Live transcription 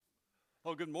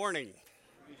Well, good morning.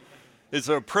 It's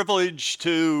a privilege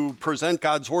to present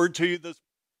God's Word to you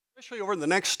especially over the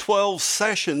next 12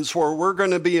 sessions where we're going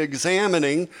to be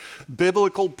examining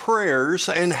biblical prayers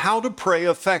and how to pray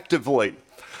effectively.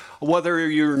 Whether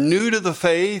you're new to the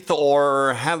faith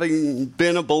or having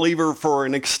been a believer for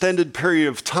an extended period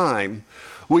of time,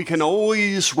 we can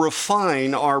always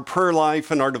refine our prayer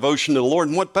life and our devotion to the Lord.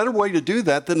 And what better way to do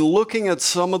that than looking at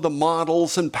some of the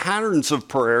models and patterns of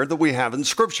prayer that we have in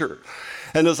Scripture?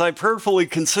 And as I prayerfully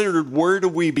considered where do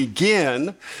we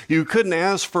begin, you couldn't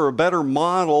ask for a better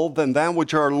model than that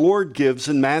which our Lord gives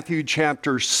in Matthew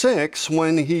chapter 6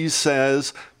 when he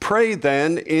says, "Pray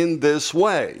then in this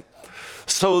way."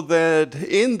 So that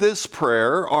in this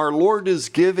prayer, our Lord is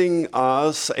giving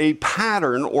us a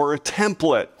pattern or a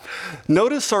template.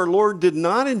 Notice our Lord did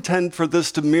not intend for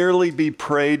this to merely be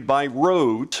prayed by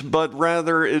rote, but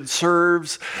rather it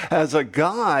serves as a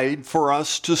guide for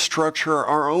us to structure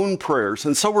our own prayers.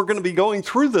 And so we're going to be going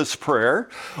through this prayer,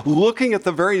 looking at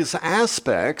the various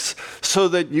aspects so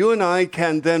that you and I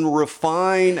can then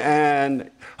refine and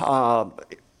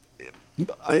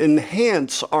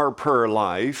enhance our prayer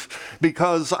life,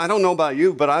 because I don't know about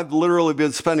you, but I've literally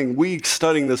been spending weeks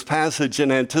studying this passage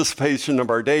in anticipation of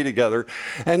our day together,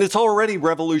 and it's already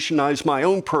revolutionized my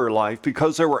own prayer life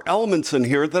because there were elements in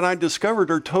here that I discovered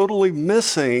are totally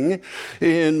missing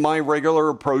in my regular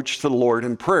approach to the Lord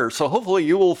in prayer. So hopefully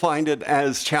you will find it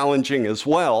as challenging as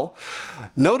well.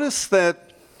 Notice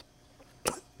that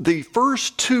the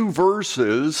first two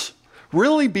verses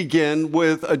really begin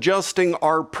with adjusting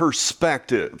our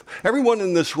perspective. Everyone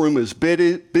in this room is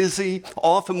busy.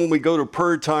 Often when we go to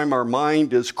prayer time, our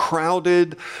mind is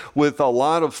crowded with a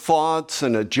lot of thoughts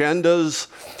and agendas.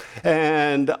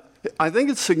 And I think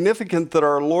it's significant that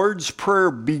our Lord's Prayer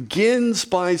begins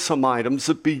by some items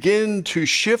that begin to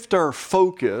shift our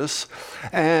focus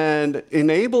and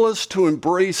enable us to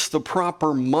embrace the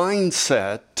proper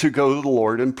mindset to go to the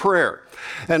Lord in prayer.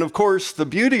 And of course, the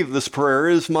beauty of this prayer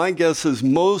is my guess is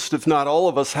most, if not all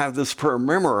of us, have this prayer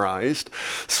memorized.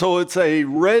 So it's a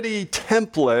ready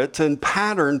template and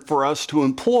pattern for us to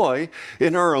employ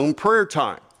in our own prayer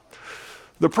time.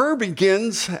 The prayer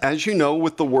begins, as you know,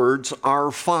 with the words, "Our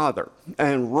Father."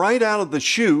 And right out of the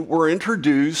chute, we're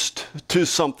introduced to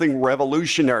something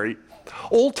revolutionary.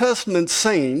 Old Testament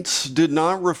saints did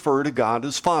not refer to God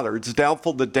as Father. It's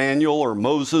doubtful that Daniel or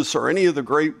Moses or any of the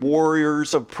great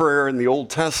warriors of prayer in the Old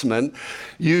Testament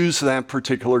used that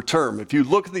particular term. If you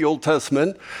look at the Old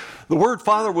Testament, the word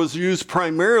Father was used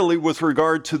primarily with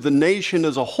regard to the nation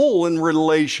as a whole in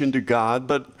relation to God,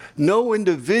 but no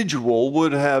individual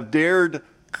would have dared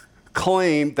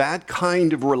claim that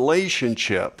kind of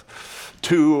relationship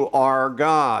to our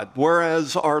God.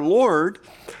 Whereas our Lord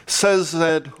says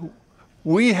that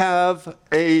we have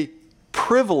a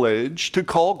privilege to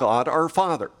call God our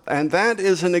Father, and that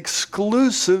is an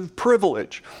exclusive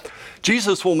privilege.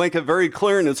 Jesus will make it very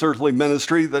clear in his earthly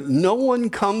ministry that no one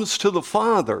comes to the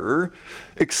Father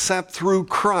except through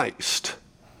Christ.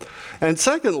 And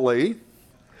secondly,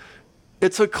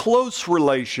 it's a close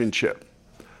relationship.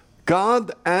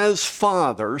 God as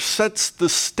Father sets the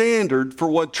standard for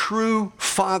what true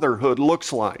fatherhood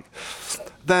looks like.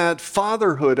 That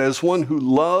fatherhood as one who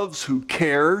loves, who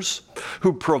cares,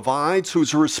 who provides,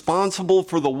 who's responsible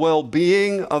for the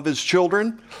well-being of his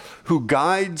children, who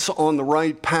guides on the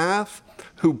right path,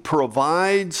 who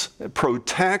provides,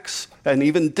 protects, and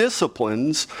even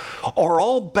disciplines, are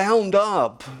all bound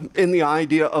up in the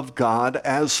idea of God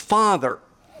as Father.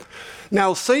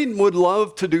 Now, Satan would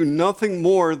love to do nothing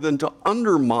more than to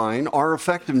undermine our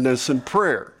effectiveness in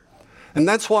prayer. And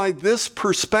that's why this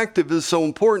perspective is so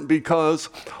important, because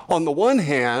on the one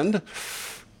hand,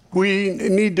 we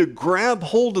need to grab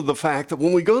hold of the fact that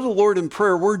when we go to the Lord in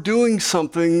prayer, we're doing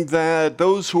something that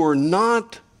those who are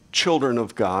not children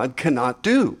of God cannot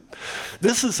do.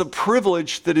 This is a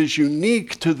privilege that is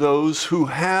unique to those who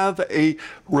have a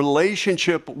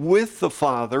relationship with the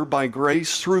Father by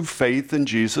grace through faith in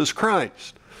Jesus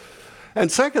Christ. And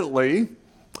secondly,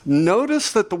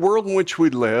 notice that the world in which we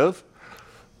live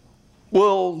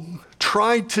will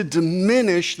try to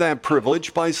diminish that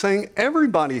privilege by saying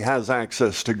everybody has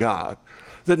access to God.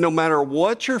 That no matter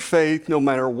what your faith, no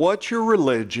matter what your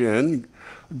religion,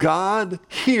 God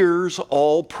hears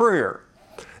all prayer.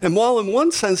 And while in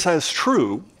one sense that's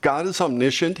true, God is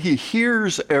omniscient, he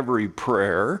hears every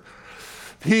prayer,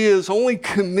 he has only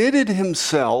committed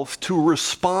himself to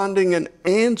responding and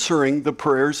answering the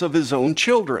prayers of his own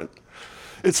children.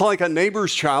 It's like a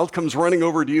neighbor's child comes running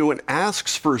over to you and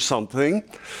asks for something.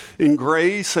 In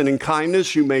grace and in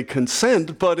kindness, you may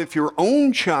consent, but if your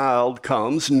own child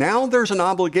comes, now there's an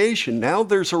obligation, now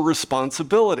there's a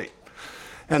responsibility.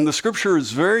 And the scripture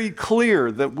is very clear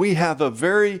that we have a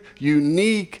very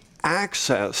unique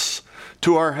access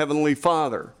to our Heavenly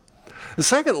Father. And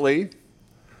secondly,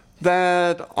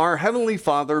 that our Heavenly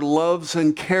Father loves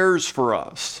and cares for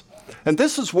us. And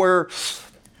this is where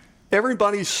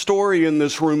everybody's story in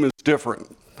this room is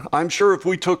different. I'm sure if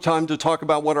we took time to talk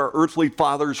about what our earthly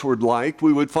fathers were like,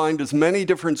 we would find as many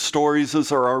different stories as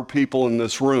there are people in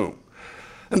this room.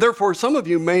 And therefore, some of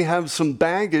you may have some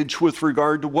baggage with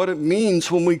regard to what it means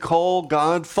when we call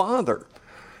God Father.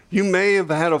 You may have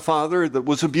had a father that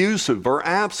was abusive or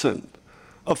absent,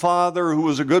 a father who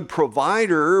was a good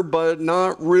provider but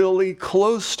not really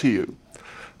close to you.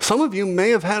 Some of you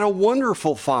may have had a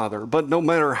wonderful father, but no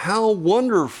matter how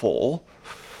wonderful,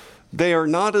 they are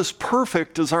not as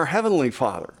perfect as our Heavenly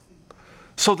Father.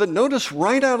 So that notice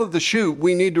right out of the chute,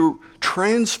 we need to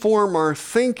transform our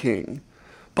thinking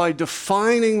by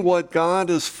defining what God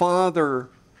as Father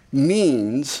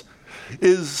means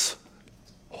is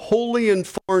wholly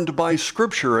informed by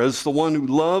Scripture as the one who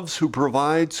loves, who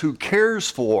provides, who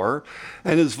cares for,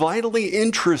 and is vitally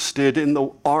interested in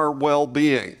our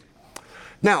well-being.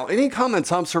 Now, any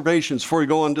comments, observations before we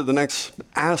go on to the next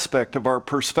aspect of our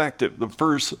perspective,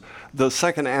 the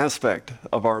second aspect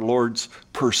of our Lord's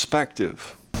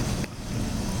perspective?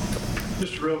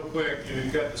 Just real quick,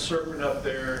 you've got the serpent up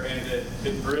there, and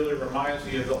it really reminds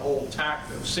me of the whole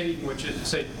tact of Satan, which is to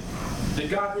say,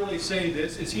 did God really say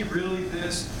this? Is he really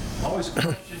this? Always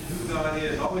question who God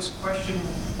is. Always question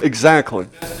exactly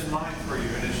what's best in mind for you.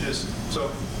 And it's just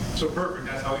so perfect.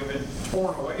 That's how we've been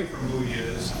torn away from who he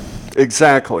is.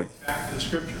 Exactly. Back to the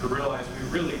scripture to realize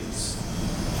we really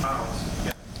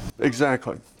yeah.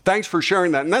 Exactly. Thanks for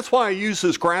sharing that. And that's why I use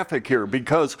this graphic here,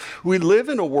 because we live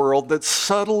in a world that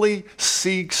subtly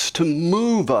seeks to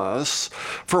move us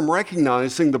from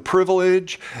recognizing the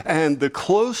privilege and the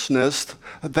closeness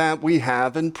that we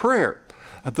have in prayer.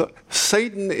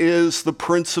 Satan is the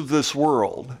prince of this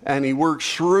world, and he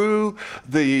works through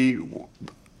the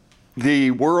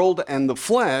world and the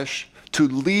flesh to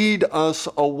lead us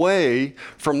away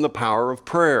from the power of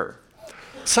prayer.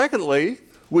 Secondly,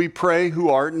 we pray who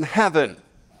art in heaven.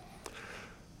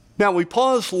 Now, we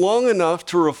pause long enough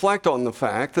to reflect on the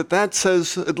fact that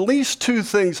says at least two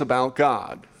things about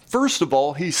God. First of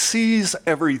all, he sees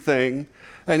everything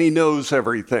and he knows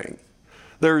everything.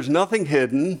 There's nothing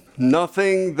hidden,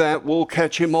 nothing that will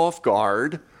catch him off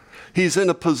guard. He's in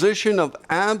a position of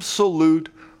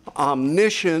absolute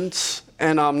omniscience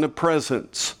and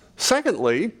omnipresence.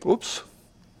 Secondly,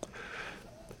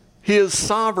 he is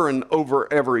sovereign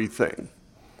over everything.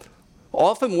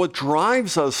 Often what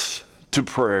drives us to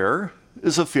prayer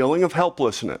is a feeling of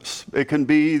helplessness. It can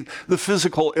be the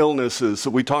physical illnesses that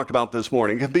we talked about this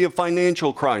morning. It can be a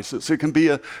financial crisis. It can be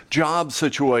a job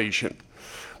situation.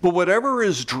 But whatever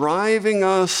is driving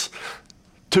us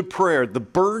to prayer, the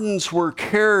burdens we're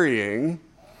carrying,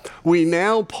 we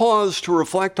now pause to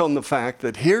reflect on the fact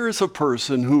that here is a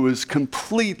person who is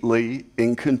completely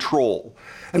in control.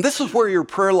 And this is where your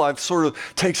prayer life sort of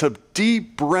takes a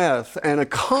deep breath and a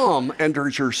calm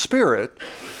enters your spirit,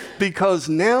 because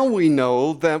now we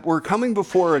know that we're coming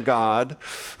before a God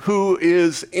who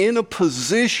is in a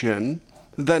position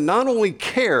that not only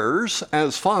cares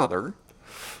as Father,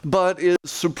 but is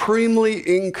supremely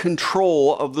in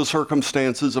control of the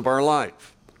circumstances of our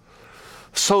life.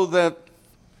 So that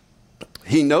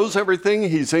he knows everything,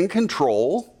 he's in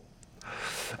control.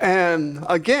 And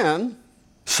again,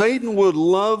 Satan would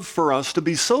love for us to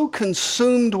be so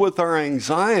consumed with our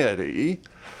anxiety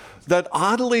that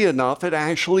oddly enough, it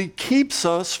actually keeps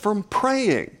us from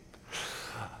praying.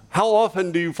 How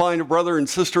often do you find a brother and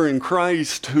sister in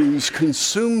Christ who's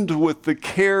consumed with the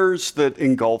cares that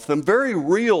engulf them, very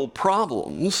real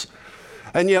problems,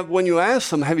 and yet when you ask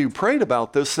them, have you prayed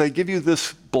about this, they give you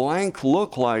this blank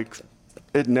look like,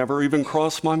 it never even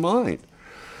crossed my mind.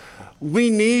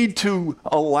 We need to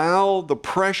allow the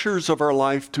pressures of our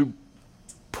life to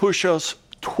push us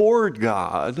toward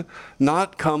God,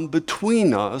 not come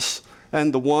between us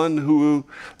and the one who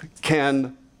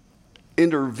can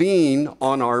intervene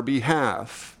on our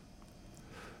behalf.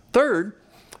 Third,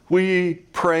 we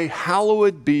pray,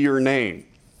 hallowed be your name.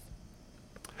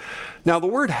 Now, the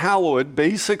word hallowed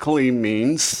basically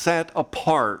means set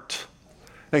apart.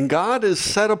 And God is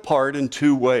set apart in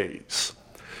two ways.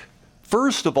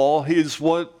 First of all, he is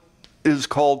what is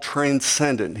called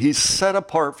transcendent. He's set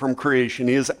apart from creation.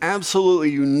 He is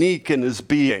absolutely unique in his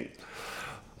being.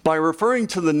 By referring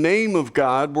to the name of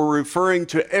God, we're referring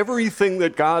to everything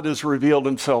that God has revealed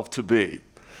himself to be.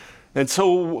 And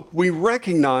so we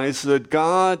recognize that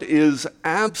God is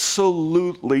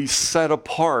absolutely set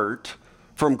apart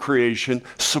from creation,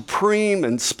 supreme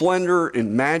in splendor,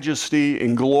 in majesty,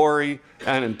 in glory,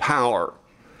 and in power.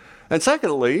 And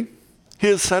secondly, he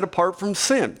is set apart from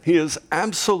sin. He is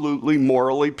absolutely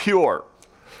morally pure.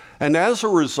 And as a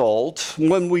result,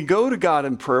 when we go to God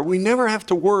in prayer, we never have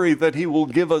to worry that he will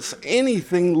give us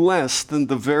anything less than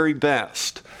the very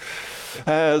best.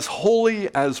 As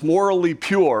holy, as morally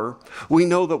pure, we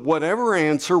know that whatever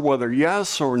answer, whether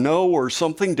yes or no or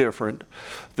something different,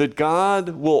 that God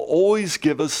will always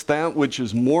give us that which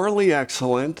is morally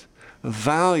excellent,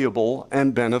 valuable,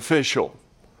 and beneficial.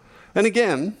 And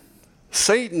again,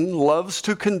 Satan loves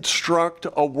to construct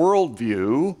a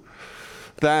worldview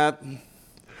that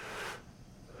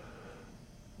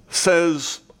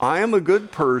says, I am a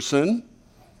good person,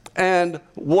 and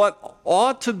what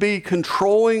ought to be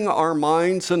controlling our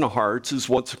minds and hearts is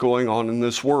what's going on in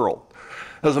this world.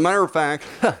 As a matter of fact,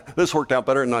 this worked out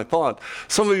better than I thought.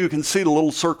 Some of you can see the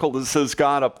little circle that says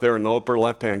God up there in the upper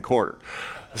left-hand corner.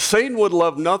 Satan would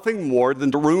love nothing more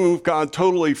than to remove God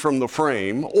totally from the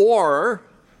frame, or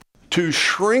to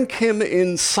shrink him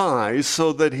in size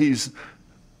so that he's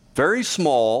very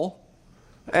small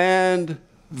and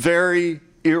very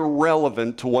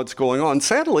irrelevant to what's going on.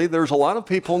 Sadly, there's a lot of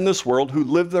people in this world who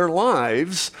live their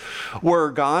lives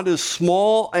where God is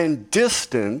small and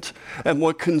distant, and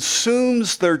what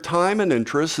consumes their time and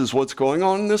interest is what's going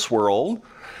on in this world,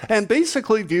 and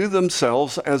basically view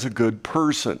themselves as a good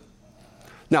person.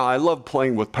 Now, I love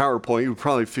playing with PowerPoint. You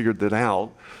probably figured that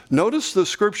out. Notice the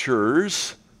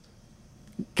scriptures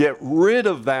get rid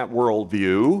of that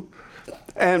worldview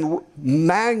and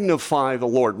magnify the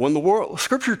Lord. When the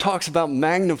scripture talks about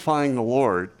magnifying the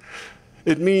Lord,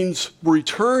 it means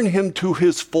return him to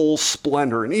his full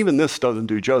splendor. And even this doesn't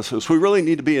do justice. We really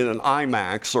need to be in an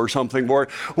IMAX or something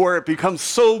where it becomes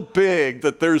so big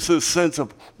that there's this sense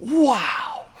of,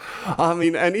 wow. I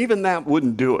mean, and even that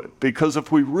wouldn't do it, because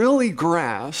if we really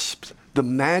grasped the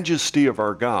majesty of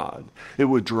our God, it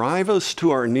would drive us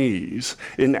to our knees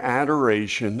in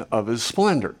adoration of his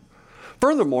splendor.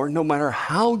 Furthermore, no matter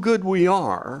how good we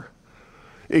are,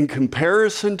 in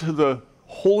comparison to the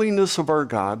holiness of our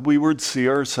God, we would see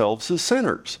ourselves as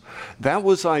sinners. That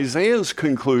was Isaiah's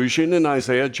conclusion in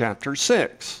Isaiah chapter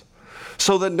 6.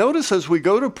 So that notice as we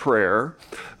go to prayer,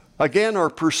 again, our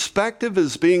perspective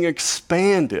is being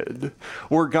expanded,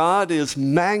 where God is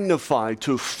magnified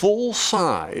to full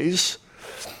size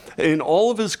in all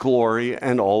of his glory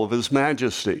and all of his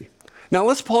majesty. Now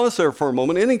let's pause there for a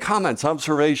moment. Any comments,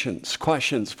 observations,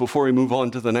 questions before we move on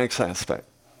to the next aspect?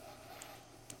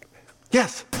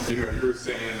 Yes? You know, you were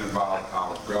saying about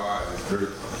how God is very,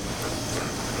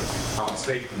 how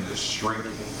Satan is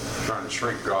shrinking, trying to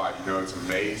shrink God. You know, it's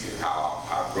amazing how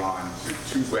I've gone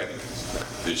to 2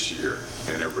 weddings this year,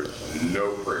 and there was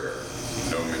no prayer,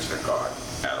 no mention of God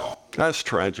at all. That's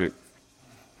tragic.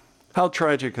 How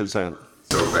tragic is that?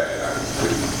 So bad,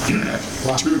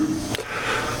 I couldn't imagine.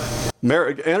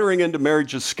 Entering into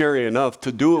marriage is scary enough.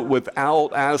 To do it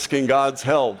without asking God's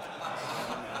help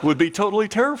would be totally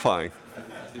terrifying.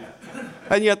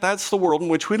 And yet that's the world in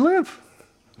which we live,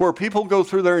 where people go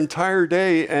through their entire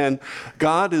day and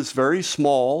God is very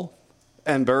small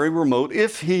and very remote,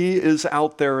 if he is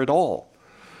out there at all.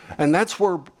 And that's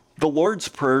where the Lord's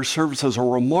Prayer serves as a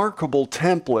remarkable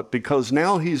template, because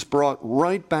now he's brought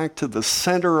right back to the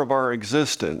center of our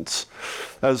existence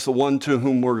as the one to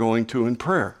whom we're going to in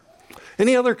prayer.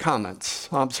 Any other comments,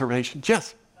 observations?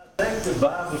 Yes? I think the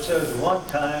Bible says one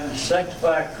time,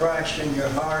 sanctify Christ in your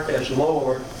heart as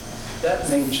Lord. That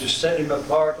means to set him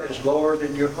apart as Lord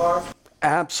in your heart.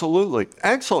 Absolutely.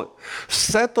 Excellent.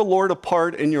 Set the Lord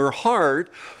apart in your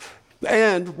heart.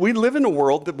 And we live in a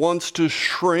world that wants to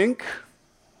shrink,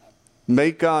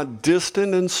 make God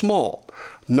distant and small.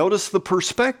 Notice the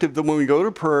perspective that when we go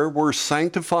to prayer, we're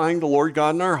sanctifying the Lord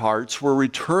God in our hearts. We're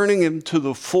returning him to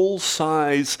the full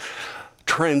size,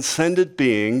 transcendent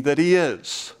being that he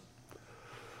is.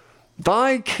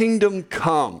 Thy kingdom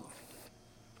come.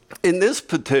 In this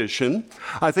petition,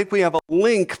 I think we have a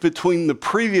link between the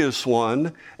previous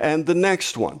one and the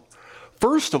next one.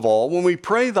 First of all, when we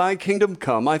pray thy kingdom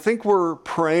come, I think we're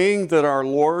praying that our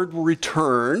Lord will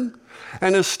return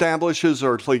and establish his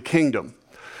earthly kingdom.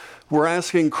 We're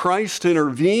asking Christ to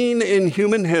intervene in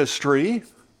human history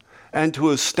and to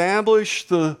establish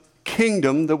the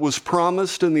kingdom that was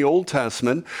promised in the Old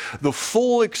Testament, the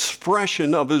full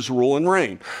expression of his rule and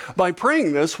reign. By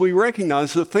praying this, we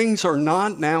recognize that things are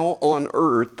not now on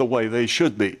earth the way they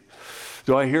should be.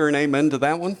 Do I hear an amen to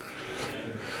that one?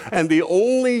 And the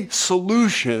only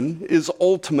solution is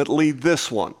ultimately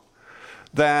this one,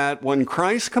 that when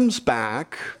Christ comes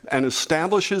back and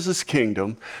establishes his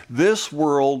kingdom, this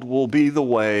world will be the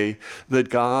way that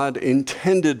God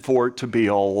intended for it to be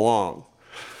all along.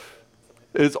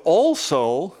 It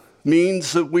also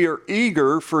means that we are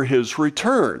eager for his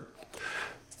return.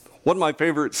 One of my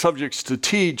favorite subjects to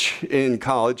teach in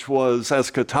college was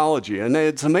eschatology. And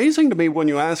it's amazing to me when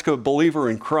you ask a believer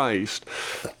in Christ,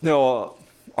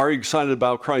 are you excited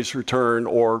about Christ's return,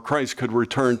 or Christ could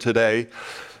return today?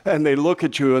 And they look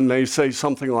at you and they say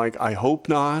something like, I hope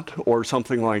not, or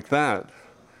something like that.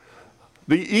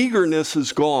 The eagerness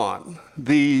is gone.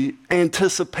 The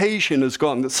anticipation is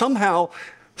gone. That somehow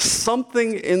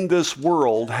something in this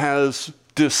world has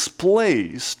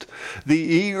displaced the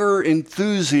eager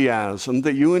enthusiasm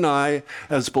that you and I,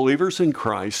 as believers in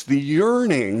Christ, the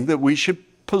yearning that we should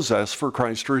possess for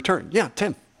Christ to return. Yeah,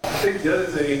 Tim. I think the other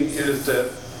thing is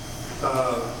that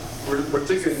we're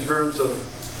thinking in terms of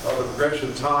the progression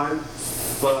of time,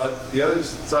 but the other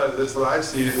side of this that I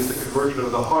see is the conversion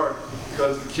of the heart,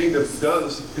 because the kingdom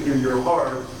does enter your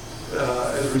heart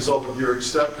as a result of your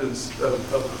acceptance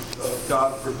of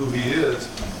God for who he is.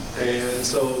 And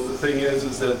so the thing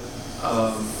is that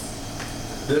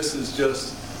this is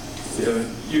just,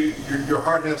 your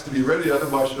heart has to be ready,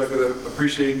 otherwise you're not going to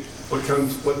appreciate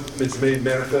what is made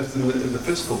manifest in the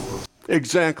physical world.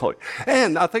 Exactly.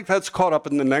 And I think that's caught up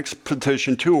in the next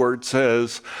petition too, where it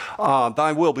says,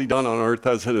 thy will be done on earth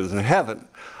as it is in heaven.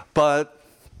 But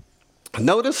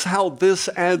notice how this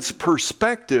adds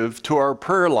perspective to our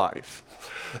prayer life.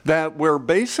 That we're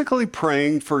basically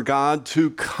praying for God to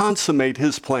consummate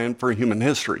his plan for human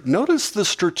history. Notice the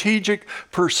strategic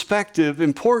perspective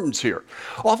importance here.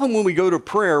 Often when we go to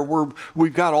prayer,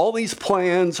 we've got all these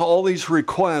plans, all these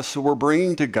requests that we're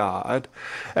bringing to God,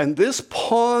 and this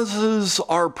pauses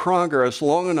our progress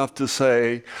long enough to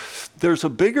say, there's a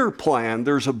bigger plan,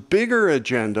 there's a bigger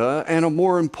agenda, and a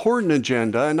more important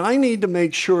agenda, and I need to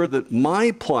make sure that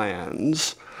my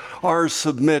plans are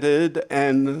submitted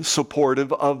and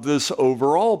supportive of this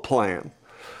overall plan,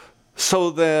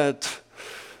 so that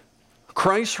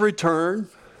Christ's return,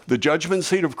 the judgment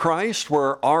seat of Christ,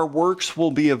 where our works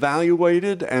will be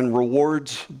evaluated and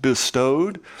rewards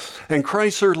bestowed, and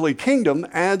Christ's earthly kingdom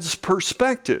adds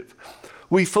perspective.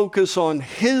 We focus on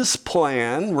his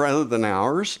plan rather than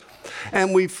ours,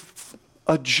 and we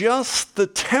adjust the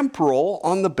temporal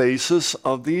on the basis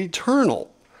of the eternal.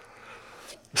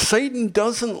 Satan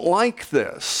doesn't like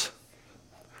this.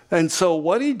 And so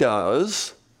what he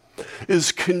does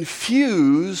is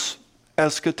confuse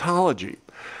eschatology.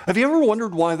 Have you ever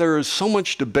wondered why there is so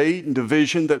much debate and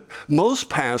division that most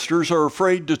pastors are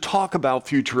afraid to talk about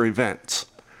future events?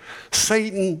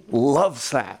 Satan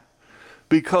loves that,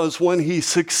 because when he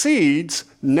succeeds,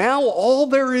 now all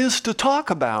there is to talk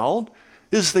about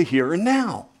is the here and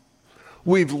now.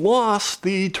 We've lost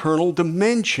the eternal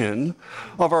dimension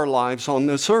of our lives on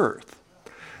this earth.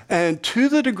 And to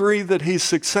the degree that he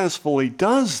successfully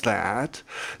does that,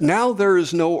 now there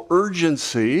is no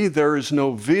urgency, there is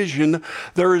no vision,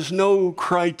 there is no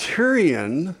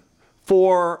criterion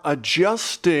for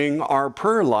adjusting our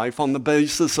prayer life on the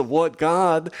basis of what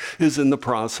God is in the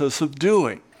process of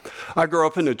doing. I grew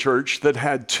up in a church that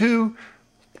had two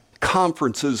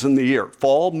conferences in the year.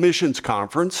 Fall Missions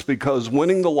Conference, because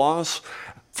winning the lost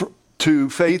to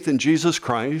faith in Jesus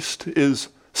Christ is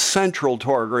central to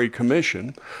our Great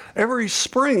Commission. Every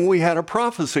spring we had a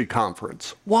prophecy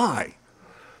conference. Why?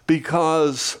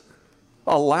 Because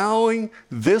allowing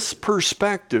this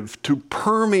perspective to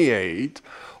permeate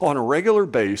on a regular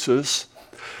basis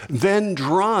then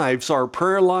drives our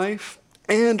prayer life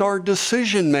and our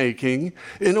decision making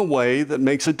in a way that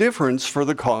makes a difference for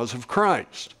the cause of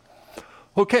Christ.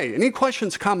 Okay, any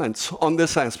questions, comments on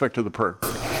this aspect of the prayer?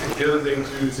 The other thing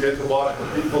too is you have to watch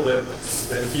for people that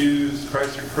use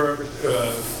Christ's return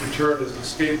as a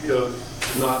scapegoat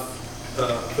to not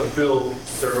fulfill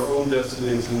their own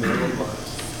destinies in their own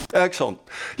lives. Excellent.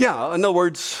 Yeah, in other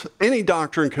words, any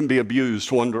doctrine can be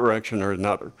abused one direction or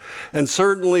another. And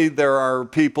certainly there are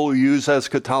people who use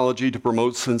eschatology to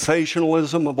promote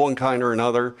sensationalism of one kind or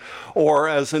another, or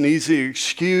as an easy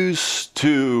excuse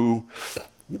to,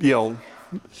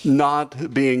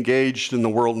 not be engaged in the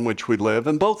world in which we live.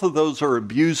 And both of those are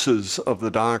abuses of the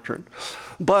doctrine.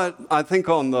 But I think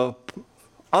on the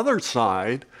other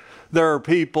side, there are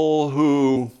people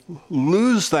who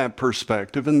lose that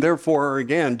perspective and therefore are,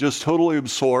 again, just totally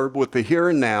absorbed with the here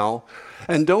and now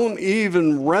and don't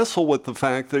even wrestle with the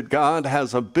fact that God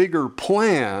has a bigger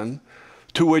plan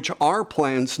to which our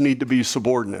plans need to be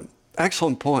subordinate.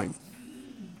 Excellent point.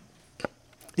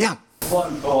 Yeah.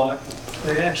 One thought,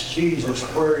 they asked Jesus,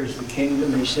 where is the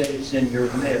kingdom? He said it's in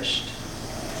your midst.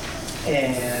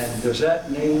 And does that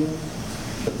mean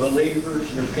the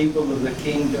believers are people of the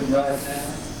kingdom right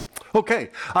now? Okay,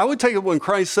 I would take it when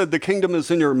Christ said the kingdom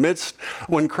is in your midst.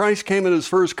 When Christ came in his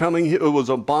first coming, it was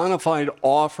a bona fide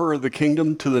offer of the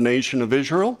kingdom to the nation of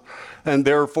Israel. And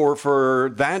therefore,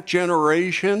 for that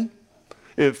generation,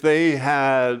 if they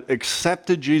had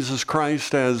accepted Jesus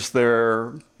Christ as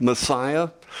their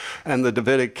Messiah and the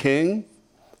Davidic king,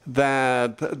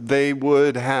 that they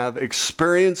would have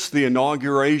experienced the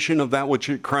inauguration of that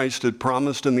which Christ had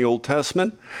promised in the Old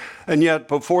Testament. And yet,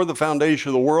 before the foundation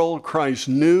of the world, Christ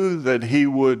knew that he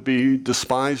would be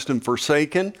despised and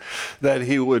forsaken, that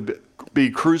he would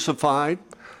be crucified,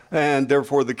 and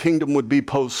therefore the kingdom would be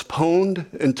postponed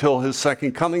until his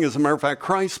second coming. As a matter of fact,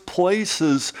 Christ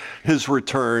places his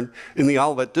return in the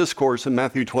Olivet Discourse in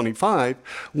Matthew 25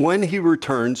 when he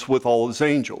returns with all his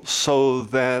angels, so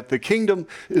that the kingdom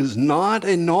is not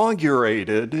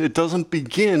inaugurated. It doesn't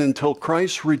begin until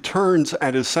Christ returns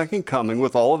at his second coming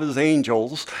with all of his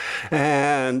angels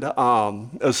and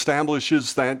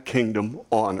establishes that kingdom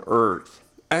on earth.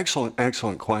 Excellent,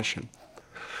 excellent question.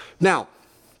 Now,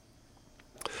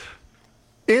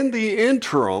 in the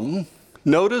interim,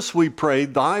 notice we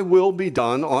prayed, thy will be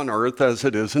done on earth as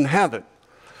it is in heaven.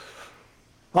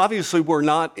 Obviously, we're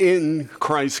not in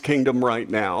Christ's kingdom right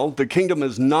now. The kingdom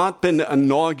has not been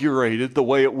inaugurated the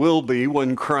way it will be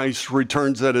when Christ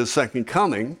returns at his second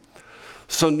coming.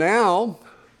 So now,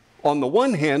 on the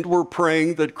one hand, we're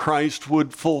praying that Christ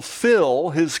would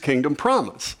fulfill his kingdom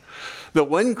promise. That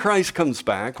when Christ comes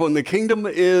back, when the kingdom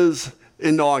is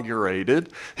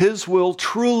inaugurated, his will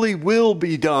truly will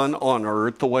be done on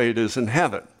earth the way it is in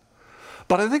heaven.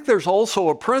 But I think there's also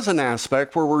a present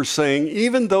aspect where we're saying,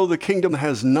 even though the kingdom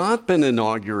has not been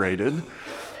inaugurated,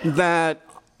 that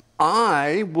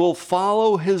I will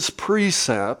follow his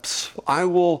precepts, I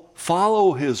will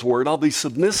follow his word, I'll be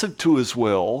submissive to his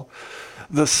will,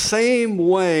 the same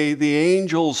way the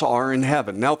angels are in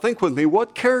heaven. Now think with me,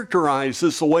 what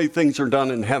characterizes the way things are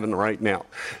done in heaven right now?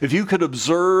 If you could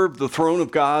observe the throne of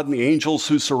God and the angels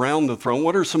who surround the throne,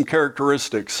 what are some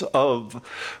characteristics of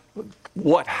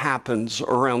what happens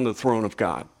around the throne of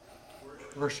God?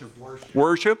 Worship.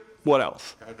 Worship. What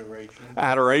else?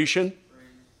 Adoration.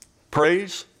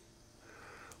 Praise.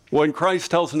 When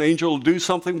Christ tells an angel to do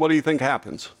something, what do you think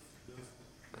happens?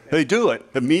 They do it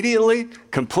immediately,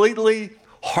 completely,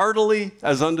 heartily,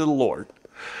 as unto the Lord.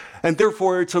 And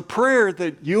therefore, it's a prayer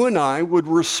that you and I would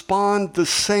respond the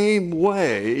same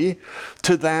way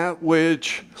to that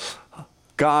which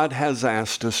God has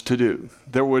asked us to do.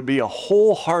 There would be a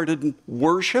wholehearted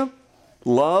worship,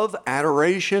 love,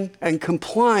 adoration, and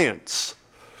compliance,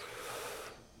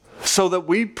 so that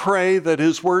we pray that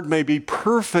his word may be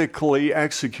perfectly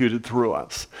executed through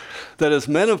us. That as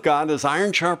men of God, as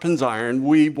iron sharpens iron,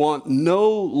 we want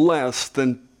no less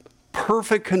than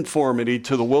perfect conformity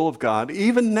to the will of God,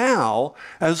 even now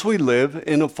as we live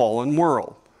in a fallen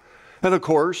world. And of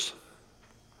course,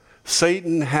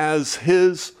 Satan has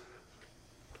his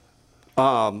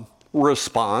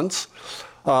response.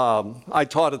 I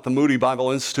taught at the Moody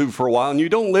Bible Institute for a while, and you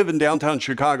don't live in downtown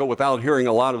Chicago without hearing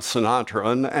a lot of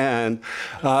Sinatra. And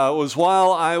it was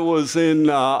while I was in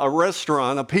a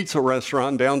restaurant, a pizza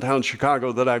restaurant in downtown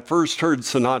Chicago, that I first heard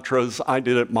Sinatra's I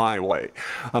Did It My Way.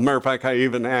 As a matter of fact, I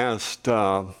even asked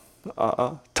Tom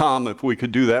if we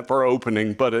could do that for our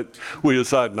opening, but we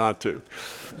decided not to.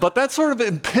 But that sort of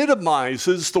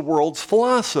epitomizes the world's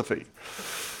philosophy.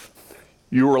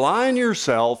 You rely on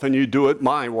yourself and you do it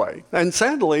my way. And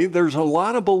sadly, there's a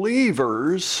lot of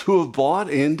believers who have bought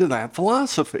into that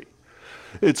philosophy.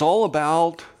 It's all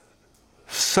about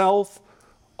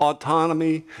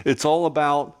self-autonomy. It's all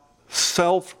about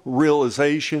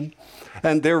self-realization.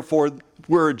 And therefore,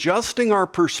 we're adjusting our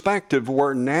perspective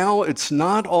where now it's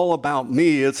not all about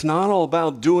me. It's not all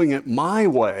about doing it my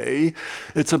way.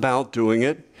 It's about doing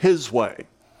it his way.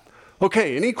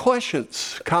 Okay, any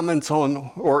questions, comments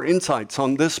on, or insights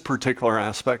on this particular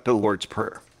aspect of the Lord's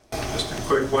Prayer? Just a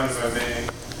quick one, if I may.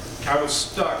 I was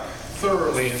stuck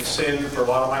thoroughly in sin for a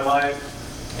lot of my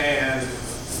life, and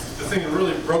the thing that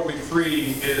really broke me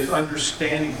free is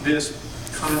understanding this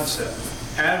concept.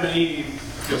 Adam and Eve,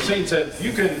 Satan said,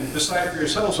 you can decide for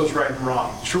yourselves what's right and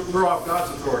wrong. Throw off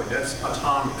God's authority. That's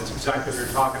autonomy. That's exactly what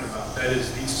you're talking about. That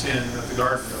is the sin of the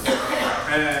garden.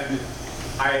 And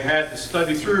I had to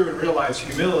study through and realize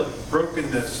humility,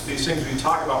 brokenness, these things we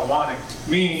talk about wanting,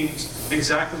 means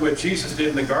exactly what Jesus did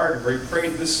in the garden, where he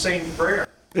prayed this same prayer.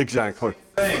 Exactly.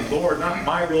 Saying, Lord, not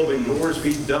my will, but yours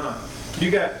be done. You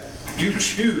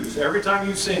choose. Every time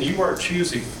you sin, you are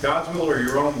choosing God's will or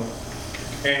your own will.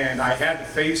 And I had to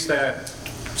face that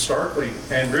starkly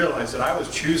and realized that I was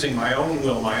choosing my own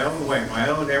will, my own way, my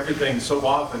own everything so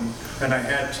often, and I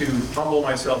had to humble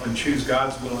myself and choose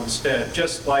God's will instead,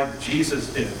 just like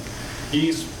Jesus did.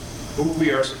 He's who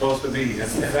we are supposed to be, and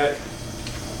that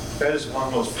is one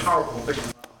of the most powerful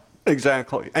things.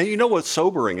 Exactly. And you know what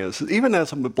sobering is? Even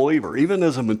as a believer, even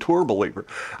as a mature believer,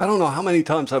 I don't know how many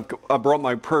times I've brought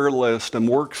my prayer list and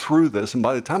worked through this, and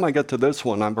by the time I get to this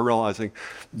one, I'm realizing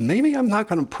maybe I'm not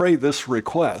going to pray this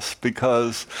request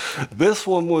because this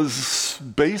one was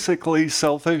basically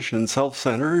selfish and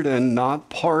self-centered and not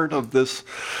part of this.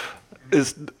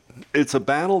 It's a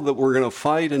battle that we're going to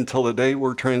fight until the day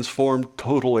we're transformed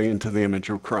totally into the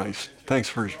image of Christ. Thanks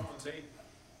for...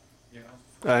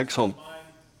 Excellent.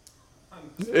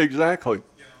 Exactly.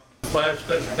 Flesh,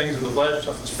 that's the things of the flesh,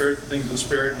 of the spirit, the things of the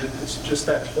spirit. It's just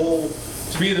that whole,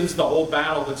 to me, this is the whole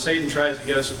battle that Satan tries to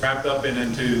get us wrapped up in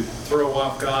and to throw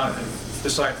off God and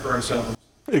decide for ourselves.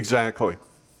 Exactly.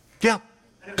 Yeah.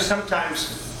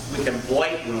 Sometimes we can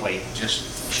blatantly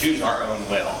just choose our own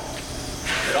will.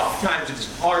 But oftentimes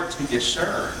it's hard to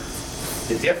discern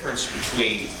the difference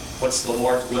between what's the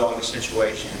Lord's will in the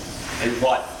situation and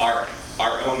what our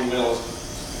own will is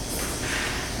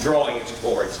drawing us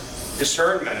towards.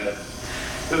 Discernment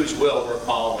of whose will we're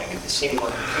following. It seems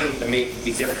to me to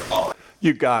be difficult.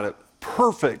 You got it.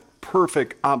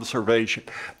 Perfect observation.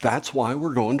 That's why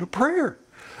we're going to prayer.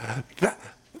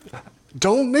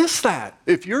 Don't miss that.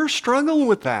 If you're struggling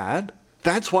with that,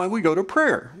 that's why we go to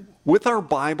prayer. With our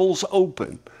Bibles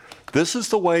open. This is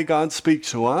the way God speaks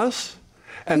to us.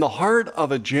 And the heart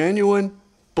of a genuine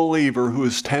believer who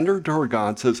is tender toward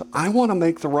God says, I want to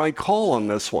make the right call on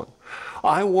this one.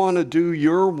 I want to do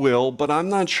your will, but I'm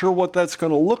not sure what that's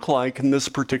going to look like in this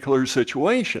particular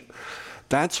situation.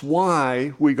 That's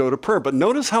why we go to prayer. But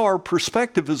notice how our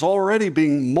perspective is already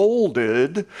being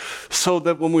molded so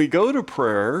that when we go to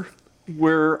prayer,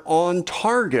 we're on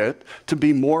target to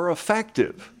be more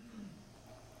effective.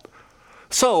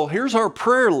 So here's our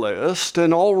prayer list,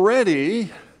 and already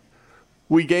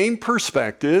we gain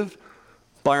perspective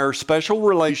by our special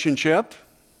relationship,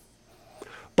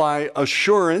 by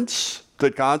assurance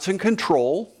that God's in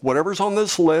control. Whatever's on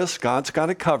this list, God's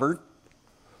got it covered.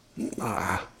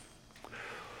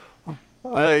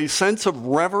 A sense of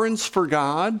reverence for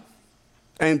God,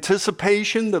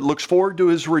 anticipation that looks forward to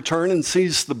his return and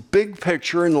sees the big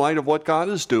picture in light of what God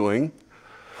is doing,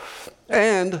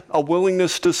 and a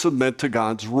willingness to submit to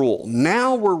God's rule.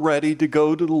 Now we're ready to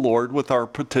go to the Lord with our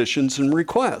petitions and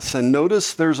requests. And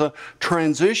notice there's a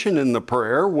transition in the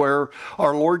prayer where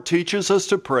our Lord teaches us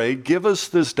to pray, give us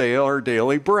this day our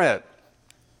daily bread.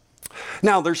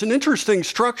 Now, there's an interesting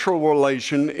structural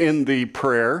relation in the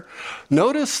prayer.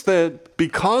 Notice that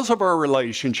because of our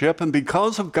relationship and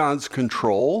because of God's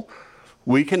control,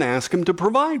 we can ask him to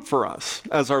provide for us.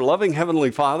 As our loving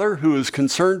Heavenly Father who is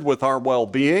concerned with our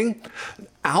well-being,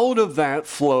 out of that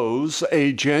flows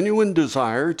a genuine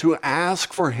desire to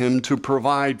ask for him to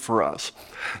provide for us.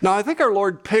 Now, I think our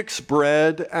Lord picks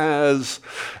bread as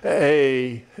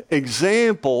an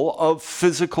example of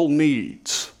physical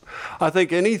needs. I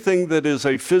think anything that is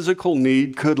a physical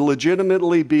need could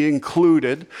legitimately be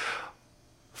included.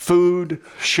 Food,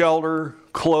 shelter,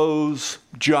 clothes,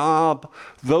 job,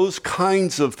 those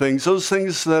kinds of things, those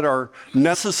things that are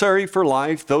necessary for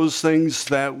life, those things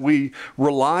that we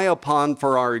rely upon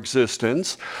for our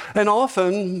existence. And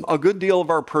often a good deal of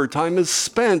our prayer time is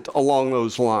spent along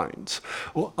those lines.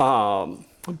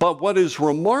 But what is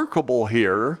remarkable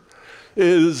here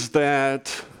is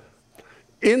that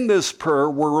in this prayer,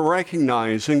 we're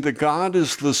recognizing that God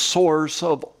is the source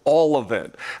of all of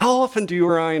it. How often do you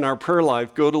or I in our prayer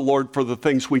life go to Lord for the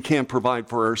things we can't provide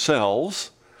for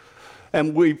ourselves,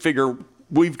 and we figure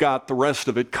we've got the rest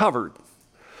of it covered?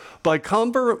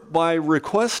 By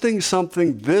requesting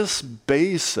something this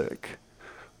basic,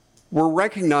 we're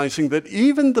recognizing that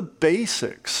even the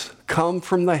basics come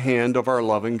from the hand of our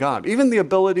loving God. Even the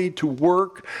ability to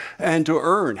work and to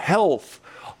earn, health,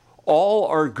 all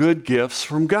are good gifts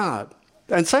from God.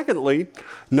 And secondly,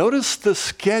 notice the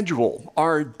schedule,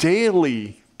 our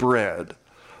daily bread.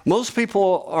 Most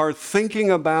people are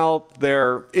thinking about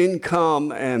their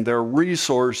income and their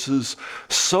resources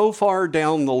so far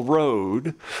down the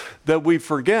road that we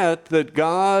forget that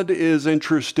God is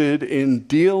interested in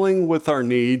dealing with our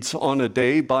needs on a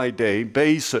day-by-day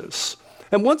basis.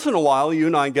 And once in a while, you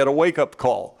and I get a wake-up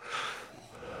call.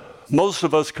 Most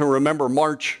of us can remember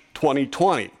March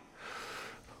 2020.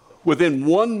 Within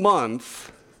 1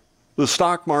 month, the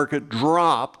stock market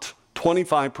dropped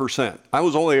 25%. I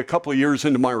was only a couple of years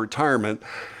into my retirement,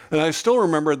 and I still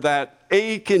remember that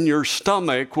ache in your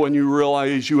stomach when you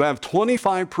realize you have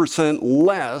 25%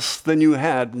 less than you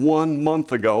had 1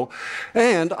 month ago.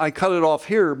 And I cut it off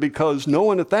here because no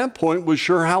one at that point was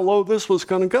sure how low this was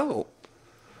going to go.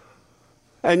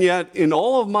 And yet, in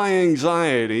all of my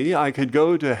anxiety, I could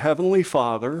go to Heavenly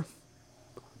Father,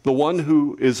 the one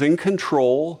who is in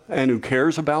control and who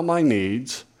cares about my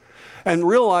needs, and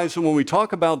realize that when we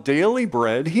talk about daily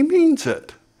bread, he means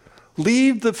it.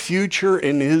 Leave the future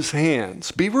in his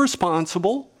hands. Be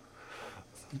responsible,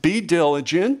 be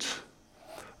diligent,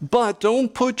 but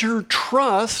don't put your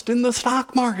trust in the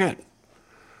stock market.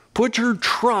 Put your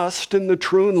trust in the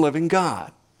true and living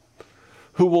God,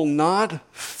 who will not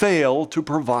fail to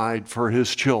provide for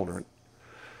his children.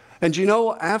 And you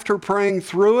know, after praying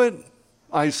through it,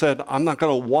 I said, I'm not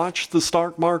going to watch the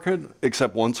stock market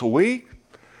except once a week.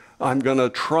 I'm going to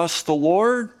trust the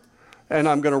Lord, and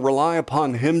I'm going to rely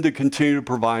upon him to continue to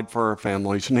provide for our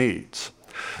family's needs.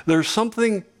 There's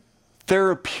something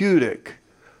therapeutic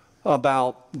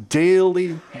about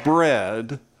daily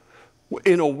bread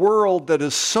in a world that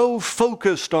is so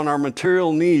focused on our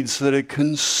material needs that it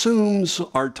consumes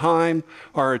our time,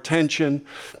 our attention,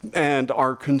 and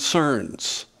our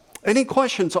concerns. Any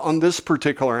questions on this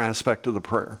particular aspect of the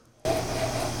prayer?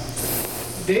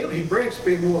 Daily bread's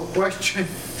been more question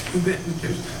than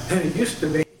it used to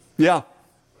be. Yeah.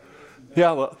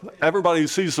 Yeah, well, everybody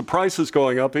sees the prices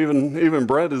going up. Even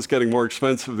bread is getting more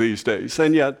expensive these days.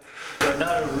 And yet, There's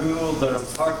not a rule that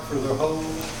a part for the whole.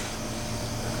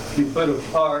 You put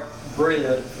apart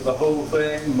bread for the whole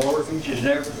thing, mortgages and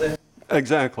everything.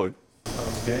 exactly.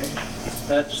 Okay,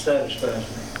 that satisfies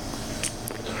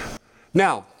me.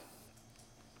 Now,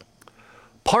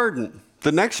 pardon.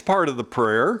 The next part of the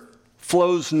prayer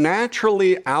flows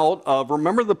naturally out of,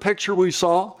 remember the picture we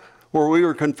saw where we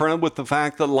were confronted with the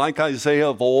fact that, like Isaiah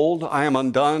of old, I am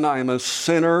undone, I am a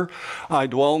sinner, I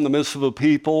dwell in the midst of a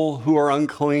people who are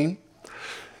unclean.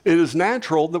 It is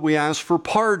natural that we ask for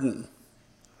pardon.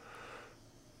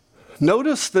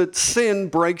 Notice that sin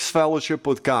breaks fellowship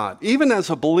with God. Even as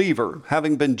a believer,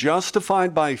 having been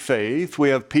justified by faith, we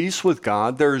have peace with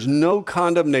God. There is no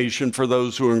condemnation for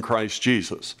those who are in Christ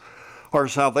Jesus. Our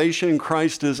salvation in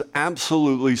Christ is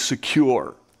absolutely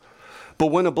secure. But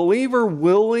when a believer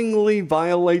willingly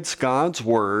violates God's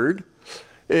word,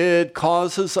 it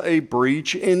causes a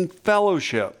breach in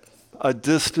fellowship, a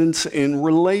distance in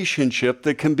relationship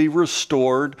that can be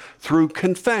restored through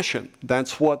confession.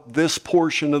 That's what this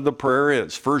portion of the prayer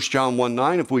is. 1 John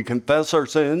 1:9, if we confess our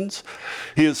sins,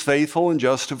 he is faithful and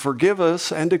just to forgive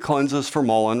us and to cleanse us from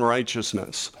all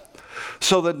unrighteousness.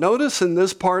 So that notice in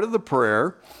this part of the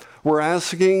prayer, we're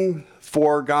asking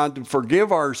for God to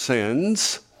forgive our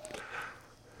sins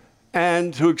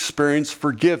and to experience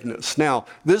forgiveness. Now,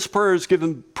 this prayer is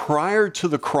given prior to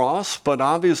the cross, but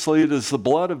obviously it is the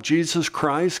blood of Jesus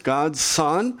Christ, God's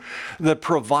Son, that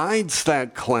provides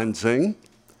that cleansing.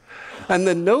 And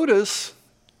then notice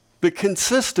the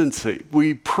consistency.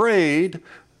 We prayed,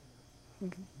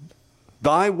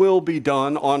 thy will be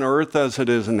done on earth as it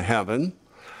is in heaven,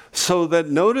 so that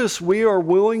notice we are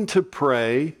willing to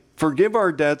pray, forgive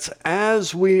our debts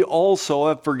as we also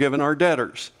have forgiven our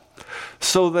debtors.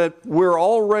 So that we're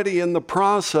already in the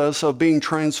process of being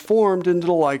transformed into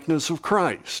the likeness of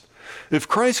Christ. If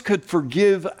Christ could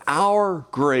forgive our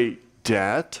great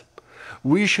debt,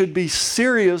 we should be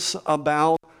serious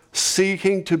about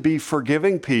seeking to be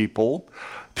forgiving people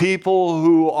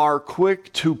who are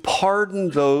quick to pardon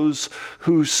those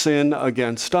who sin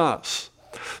against us.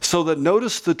 So that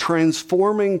notice the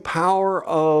transforming power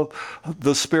of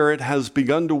the Spirit has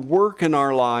begun to work in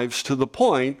our lives to the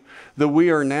point that we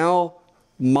are now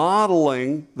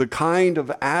modeling the kind of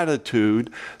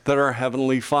attitude that our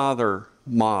Heavenly Father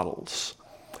models.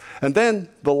 And then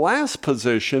the last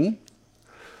position,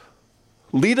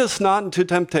 lead us not into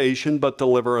temptation, but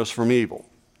deliver us from evil.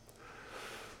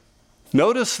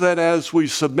 Notice that as we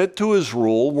submit to his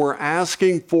rule, we're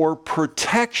asking for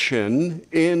protection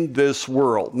in this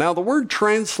world. Now, the word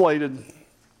translated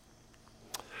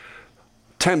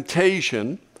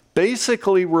temptation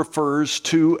basically refers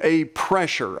to a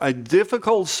pressure, a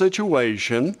difficult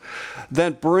situation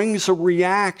that brings a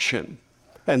reaction.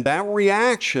 And that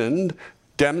reaction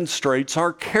demonstrates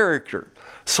our character.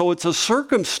 So it's a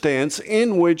circumstance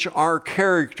in which our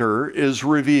character is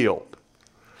revealed.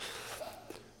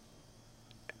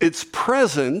 Its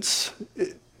presence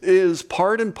is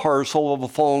part and parcel of a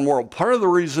fallen world. Part of the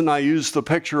reason I use the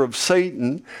picture of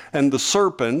Satan and the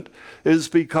serpent is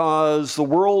because the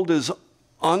world is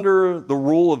under the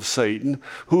rule of Satan,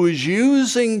 who is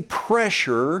using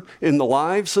pressure in the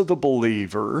lives of the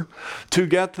believer to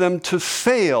get them to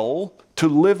fail to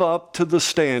live up to the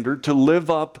standard, to live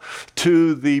up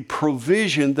to the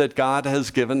provision that God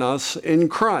has given us in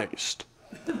Christ.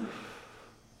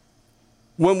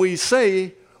 When we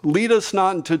say, lead us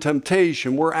not into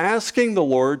temptation, we're asking the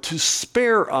Lord to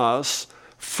spare us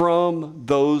from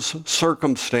those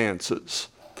circumstances.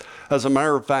 As a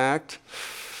matter of fact,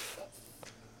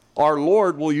 our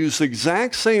Lord will use the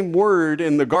exact same word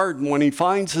in the garden when he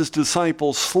finds his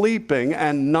disciples sleeping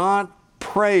and not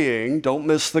praying, don't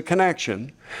miss the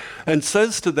connection, and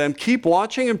says to them, keep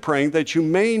watching and praying that you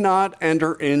may not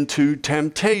enter into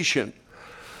temptation.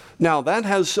 Now, that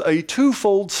has a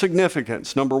twofold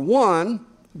significance. Number one,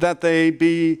 that they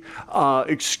be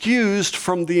excused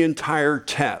from the entire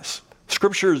test.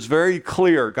 Scripture is very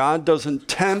clear. God doesn't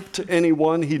tempt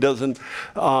anyone. He doesn't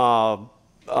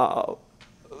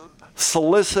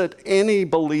solicit any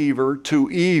believer to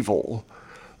evil.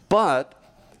 But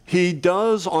he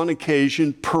does on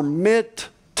occasion permit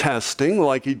testing,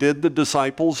 like he did the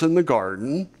disciples in the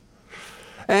garden.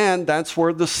 And that's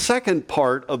where the second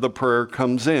part of the prayer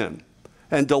comes in.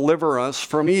 And deliver us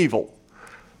from evil.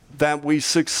 That we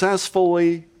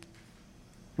successfully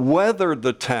weather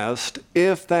the test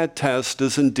if that test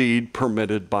is indeed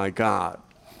permitted by God.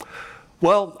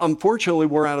 Well, unfortunately,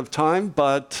 we're out of time,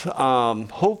 but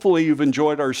hopefully you've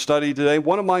enjoyed our study today.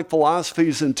 One of my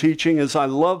philosophies in teaching is I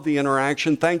love the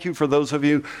interaction. Thank you for those of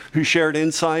you who shared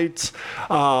insights,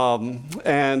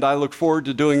 and I look forward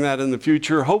to doing that in the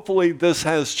future. Hopefully this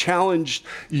has challenged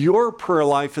your prayer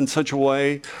life in such a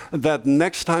way that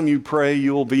next time you pray,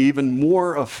 you will be even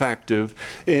more effective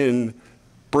in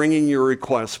bringing your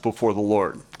requests before the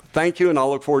Lord. Thank you, and I'll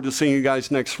look forward to seeing you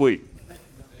guys next week.